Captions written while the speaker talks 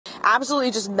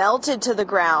absolutely just melted to the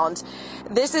ground.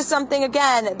 This is something,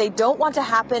 again, they don't want to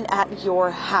happen at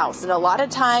your house. And a lot of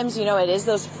times, you know, it is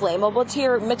those flammable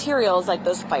materials like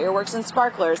those fireworks and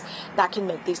sparklers that can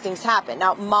make these things happen.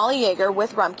 Now, Molly Yeager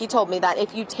with Rumpke told me that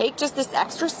if you take just this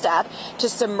extra step to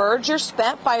submerge your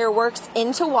spent fireworks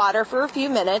into water for a few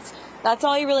minutes, that's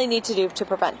all you really need to do to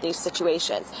prevent these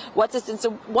situations. Once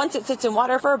it sits in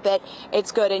water for a bit,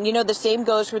 it's good. And you know, the same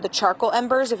goes for the charcoal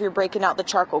embers. If you're breaking out the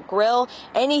charcoal grill,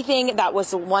 anything that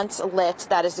was once lit,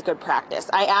 that is a good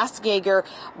practice. I asked Yeager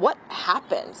what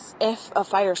happens if a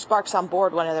fire sparks on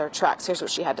board one of their trucks. Here's what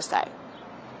she had to say.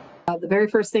 The very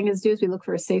first thing is we look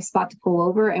for a safe spot to pull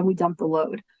over and we dump the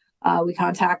load. We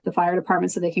contact the fire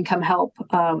department so they can come help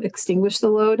extinguish the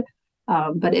load.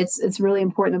 But it's really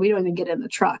important that we don't even get in the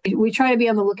truck. We try to be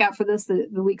on the lookout for this the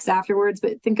weeks afterwards,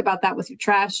 but think about that with your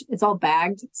trash. It's all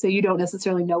bagged, so you don't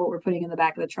necessarily know what we're putting in the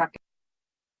back of the truck.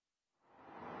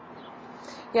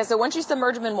 Yeah, so once you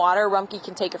submerge them in water, Rumpke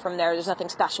can take it from there. There's nothing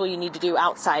special you need to do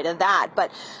outside of that.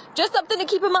 But just something to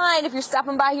keep in mind if you're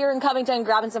stopping by here in Covington,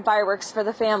 grabbing some fireworks for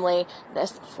the family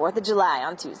this 4th of July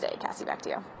on Tuesday. Cassie, back to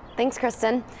you. Thanks,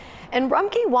 Kristen. And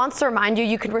Rumpke wants to remind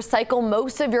you can recycle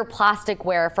most of your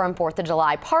plasticware from 4th of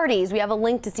July parties. We have a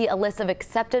link to see a list of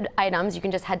accepted items. You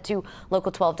can just head to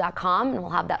local12.com and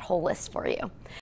we'll have that whole list for you.